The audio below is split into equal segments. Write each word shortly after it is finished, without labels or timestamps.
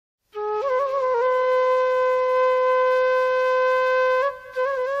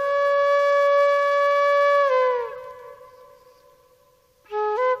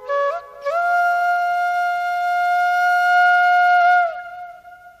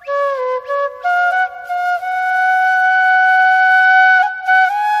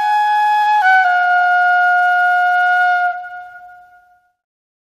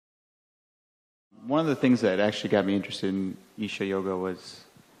the things that actually got me interested in Isha Yoga was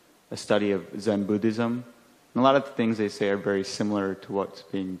a study of Zen Buddhism. And a lot of the things they say are very similar to what's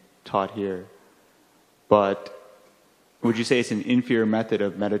being taught here. But would you say it's an inferior method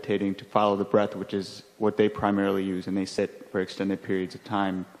of meditating to follow the breath, which is what they primarily use, and they sit for extended periods of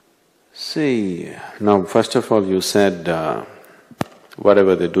time? See, now first of all you said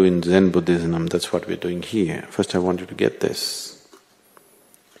whatever they do in Zen Buddhism, that's what we're doing here. First I want you to get this.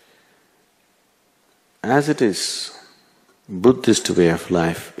 As it is, Buddhist way of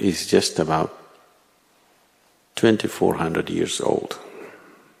life is just about 2400 years old.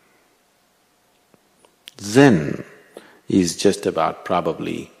 Zen is just about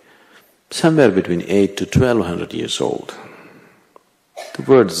probably somewhere between 8 to 1200 years old. The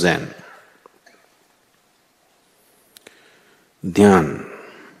word Zen. Dhyan.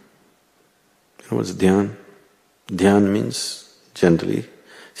 You know what's dhyan? Dhyan means generally…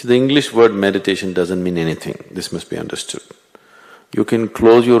 See, the English word meditation doesn't mean anything, this must be understood. You can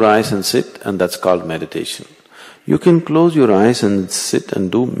close your eyes and sit, and that's called meditation. You can close your eyes and sit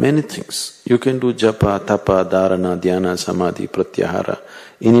and do many things. You can do japa, tapa, dharana, dhyana, samadhi, pratyahara.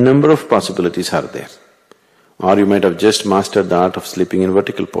 Any number of possibilities are there. Or you might have just mastered the art of sleeping in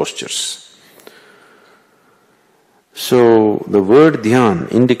vertical postures. So, the word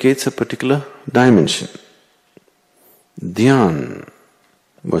dhyan indicates a particular dimension. Dhyan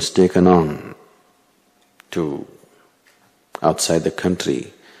was taken on to outside the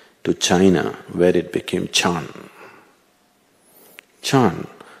country, to China, where it became Chan. Chan,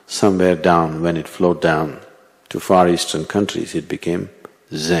 somewhere down, when it flowed down to Far Eastern countries, it became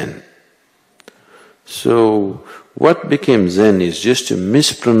Zen. So, what became Zen is just a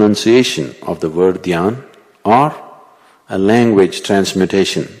mispronunciation of the word dhyan or a language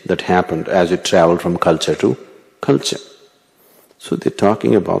transmutation that happened as it traveled from culture to culture. So they're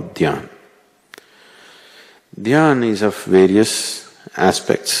talking about dhyan. Dhyan is of various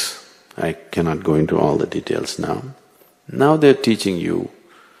aspects. I cannot go into all the details now. Now they're teaching you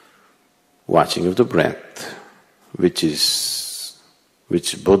watching of the breath, which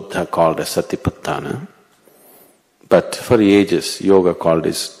Buddha called as Satipatthana, but for ages yoga called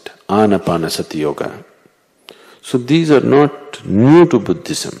it Anapanasati Yoga. So these are not new to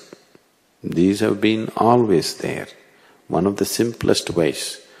Buddhism, these have been always there. One of the simplest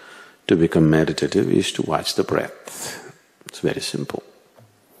ways to become meditative is to watch the breath. It's very simple.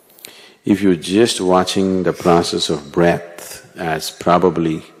 If you're just watching the process of breath as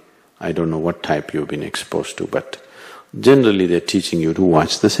probably, I don't know what type you've been exposed to, but generally they're teaching you to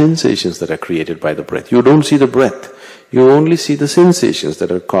watch the sensations that are created by the breath. You don't see the breath, you only see the sensations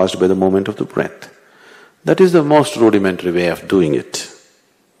that are caused by the movement of the breath. That is the most rudimentary way of doing it.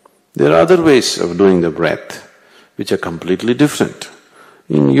 There are other ways of doing the breath which are completely different.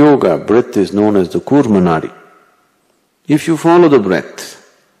 In yoga, breath is known as the kurmanadi. If you follow the breath,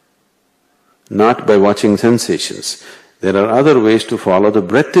 not by watching sensations, there are other ways to follow the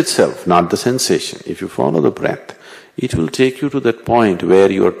breath itself, not the sensation. If you follow the breath, it will take you to that point where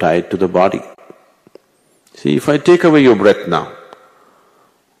you are tied to the body. See, if I take away your breath now,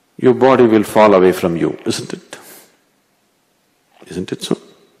 your body will fall away from you, isn't it? Isn't it so?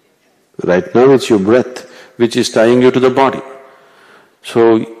 Right now it's your breath which is tying you to the body.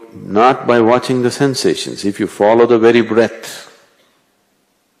 So, not by watching the sensations, if you follow the very breath,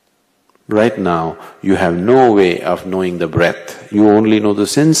 right now you have no way of knowing the breath, you only know the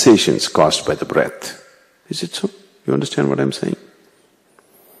sensations caused by the breath. Is it so? You understand what I'm saying?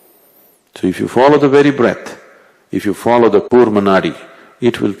 So if you follow the very breath, if you follow the Purmanadi,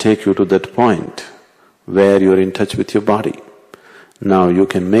 it will take you to that point where you're in touch with your body. Now you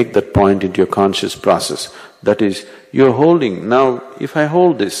can make that point into your conscious process. That is, you're holding… Now if I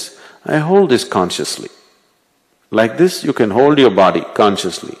hold this consciously. Like this, you can hold your body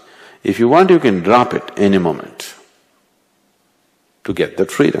consciously. If you want, you can drop it any moment to get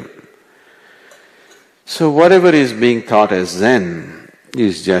that freedom. So whatever is being taught as Zen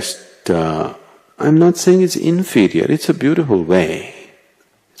is just… I'm not saying it's inferior, it's a beautiful way.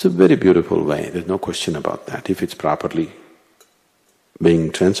 It's a very beautiful way, there's no question about that, if it's properly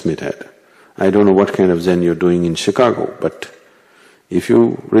being transmitted. I don't know what kind of Zen you're doing in Chicago, but if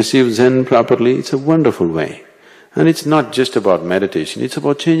you receive Zen properly, it's a wonderful way. And it's not just about meditation, it's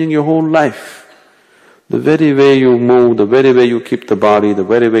about changing your whole life. The very way you move, the very way you keep the body, the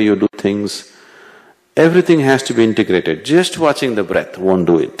very way you do things, everything has to be integrated. Just watching the breath won't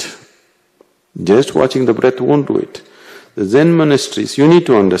do it. Just watching the breath won't do it. The Zen monasteries, you need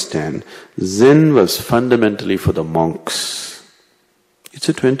to understand, Zen was fundamentally for the monks. It's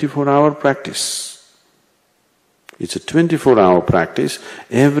a 24-hour practice. It's a 24-hour practice.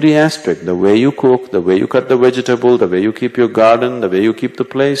 Every aspect, the way you cook, the way you cut the vegetable, the way you keep your garden, the way you keep the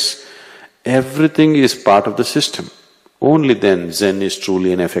place, everything is part of the system. Only then Zen is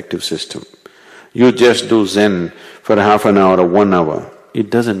truly an effective system. You just do Zen for half an hour or 1 hour, it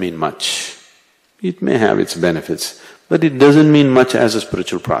doesn't mean much. It may have its benefits, but it doesn't mean much as a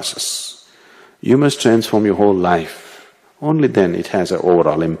spiritual process. You must transform your whole life. Only then it has an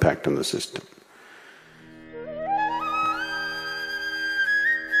overall impact on the system.